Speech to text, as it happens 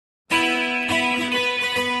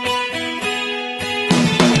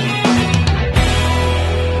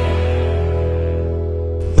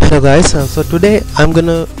Hello guys, so today I'm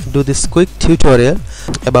gonna do this quick tutorial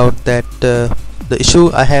about that the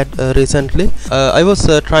issue I had recently. I was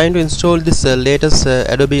trying to install this latest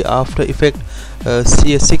Adobe After Effects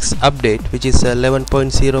CS6 update, which is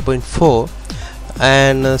 11.0.4,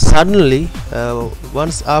 and suddenly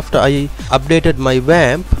once after I updated my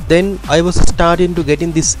WAMP, then I was starting to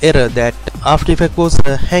getting this error that After Effects was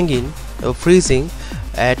hanging freezing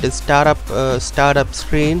at the startup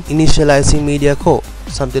screen, initializing MediaCore,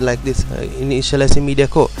 something like this, initializing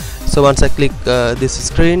MediaCore. So once I click this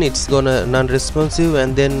screen, it's gonna non-responsive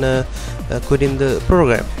and then quitting the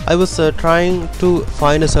program. I was trying to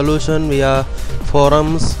find a solution via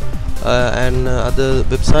forums and other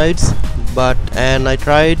websites, and I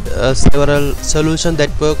tried several solutions that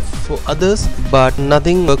work for others, but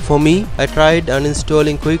nothing worked for me. I tried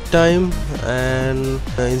uninstalling Quicktime and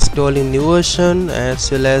installing new version, as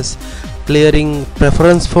well as clearing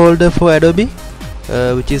preference folder for Adobe,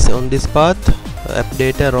 which is on this path, app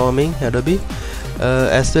data roaming Adobe,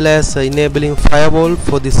 as well as enabling firewall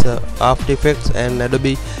for this After Effects and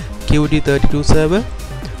Adobe Qt32 server.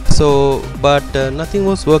 So but nothing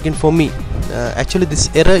was working for me. Actually this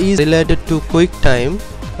error is related to Quicktime,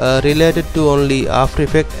 related to only After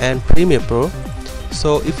Effects and Premiere Pro.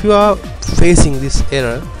 So if you are facing this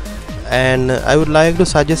error, and I would like to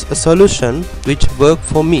suggest a solution which work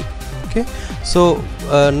for me. Okay, so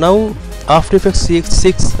now After Effects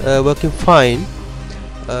CS6 working fine,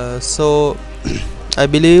 so I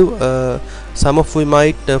believe some of you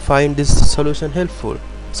might find this solution helpful.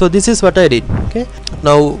 So this is what I did. Okay,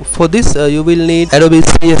 now for this you will need Adobe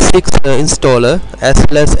CS6 installer as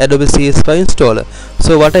well as Adobe CS5 installer.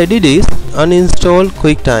 So what I did is uninstall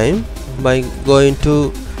Quicktime by going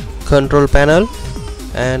to control panel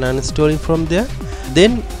and uninstalling from there.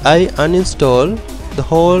 Then I uninstall the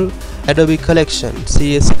whole Adobe collection,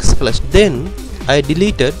 CS6 collection. Then I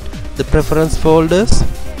deleted the preference folders,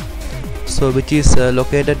 so which is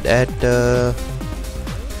located at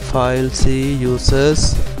file C,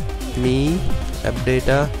 users, me, app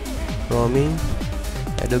data, roaming,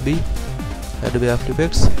 Adobe After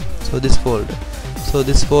Effects. So this folder. So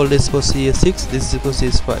this folder is for CS6, this is for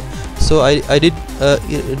CS5. So I did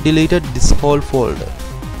deleted this whole folder.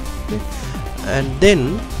 Okay. And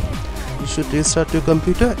then you should restart your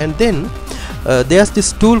computer, and then there's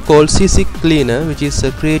this tool called CC Cleaner, which is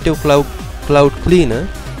a Creative Cloud Cleaner.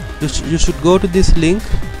 You should go to this link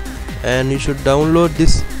and you should download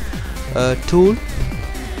this tool,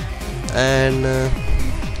 and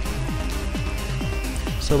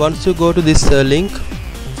so once you go to this link,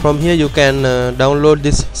 from here you can download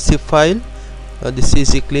this zip file, the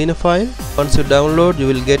CC Cleaner file. Once you download, you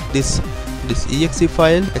will get this exe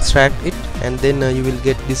file, extract it, and then you will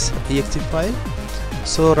get this exe file.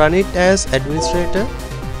 So run it as administrator,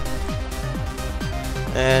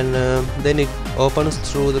 and then it opens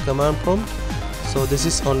through the command prompt. So this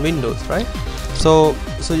is on Windows, right? So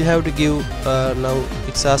you have to give now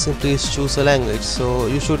it's asking please choose a language, so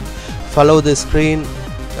you should follow the screen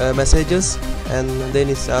messages, and then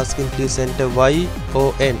it's asking please enter Y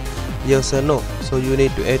or N, yes or no. So you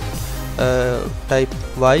need to type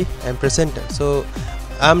Y and press enter. So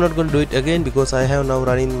I'm not going to do it again because I have now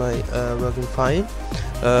running my working fine,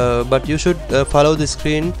 but you should follow the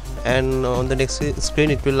screen, and on the next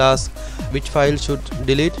screen it will ask which file should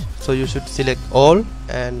delete. So you should select all,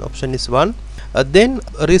 and option is 1. Then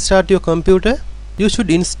restart your computer. You should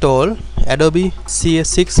install Adobe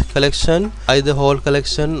CS6 collection, either whole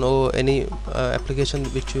collection or any application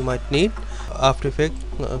which you might need. After Effects,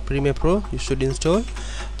 Premiere Pro you should install,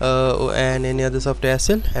 and any other software as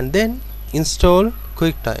well, and then install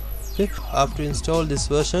Quicktime. Okay, after install this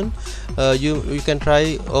version, you can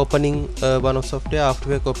try opening one of software,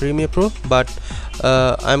 After Effects or Premiere Pro, but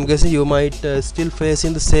I'm guessing you might still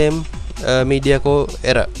facing the same MediaCore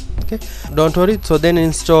error. Okay, don't worry. So then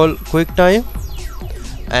install Quicktime,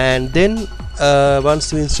 and then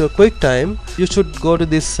once you install Quicktime, you should go to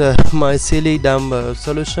this my silly dumb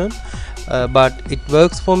solution, but it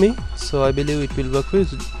works for me, so I believe it will work for you.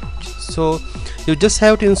 So you just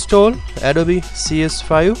have to install Adobe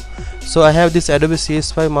CS5. So I have this Adobe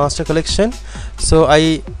CS5 master collection, so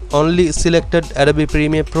I only selected Adobe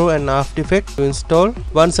Premiere Pro and After Effects to install.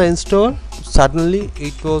 Once I install, suddenly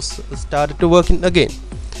it was started to working again.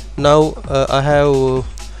 Now I have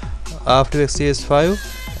After Effects CS5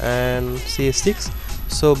 and CS6,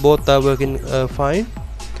 so both are working fine.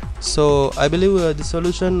 So I believe the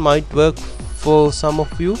solution might work for some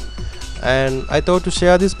of you, and I thought to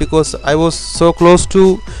share this because I was so close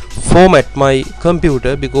to format my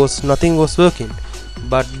computer because nothing was working,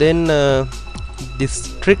 but then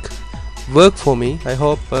this trick worked for me. I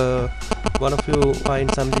hope one of you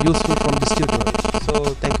find something useful from this tutorial.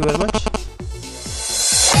 So thank you very much.